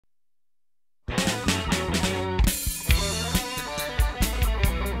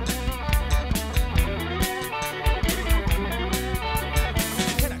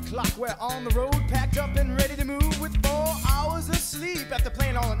on the road, packed up and ready to move with 4 hours of sleep. After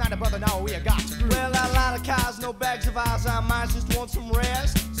playing all night, brother, now we got to groove. Well, a lot of cars, no bags of eyes, our minds just want some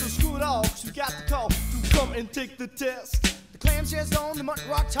rest. So screw it all, 'cause we got the call to come and take the test. The clamshells on, the mud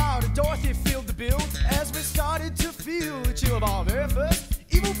rocked hard, and Dorothy filled the bill as we started to feel the chill of our very first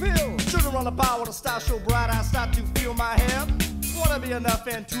evil pill. Sugar on the bar with a star so bright, I start to feel my hair. Wanna be enough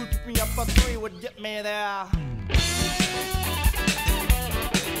and 2 pick me up, but 3 would get me there.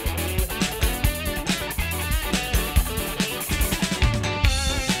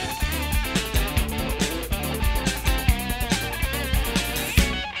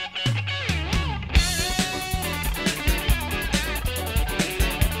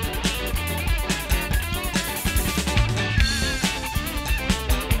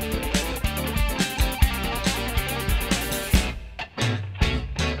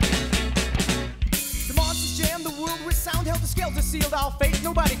 Sealed our fate,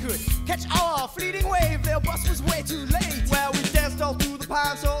 nobody could catch our fleeting wave. Their bus was way too late. Well, we danced all through the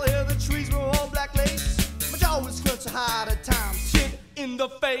pines, all here the trees were all black lace. My jaw was skirts so hard at times, shit in the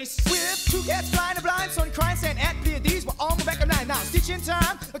face. With 2 cats flying a blind, son crying, saying at Dier, these were all my back of 9. Now stitch in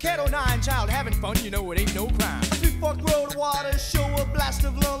time, a cat or 9, child having fun, you know it ain't no crime. A 3-fork road of water, show a blast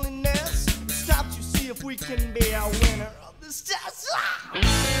of loneliness. Stop to see if we can be a winner of this test.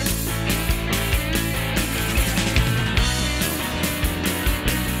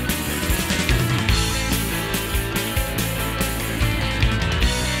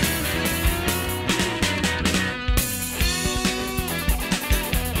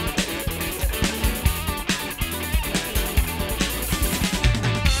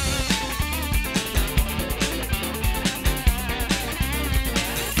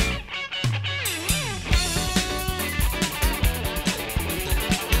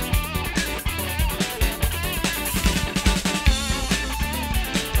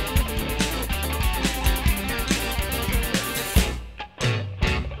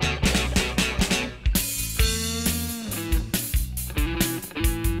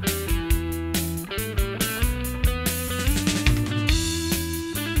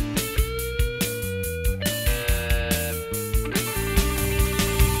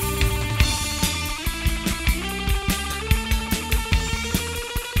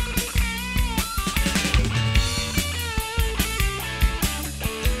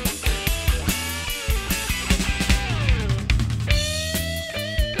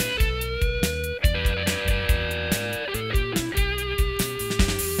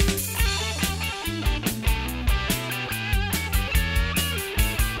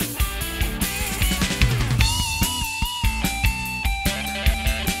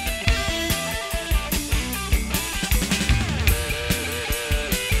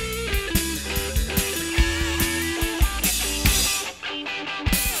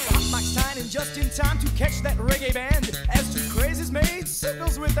 Just in time to catch that reggae band as 2 crazies made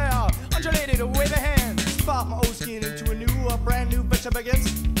signals with their undulated wave of hands. Far from old skin into a brand new picture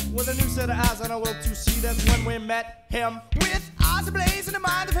begins with a new set of eyes on a world to see. That's when we met him. With eyes ablaze and a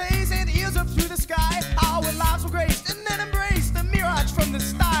mind of haze and ears up through the sky, our lives were graced and then embraced the mirage from the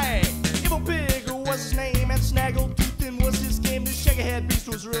sky. Evil Pig was his name and Snaggletooth was his game. The shaggy-haired beast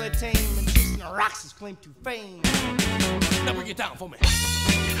was really tame and chasing the rocks his claim to fame. Now bring it down for me.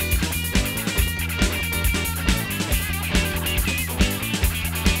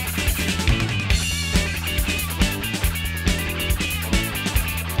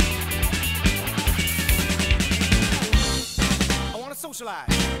 Socialize.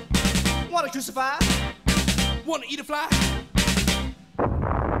 Wanna crucify? Wanna eat a fly?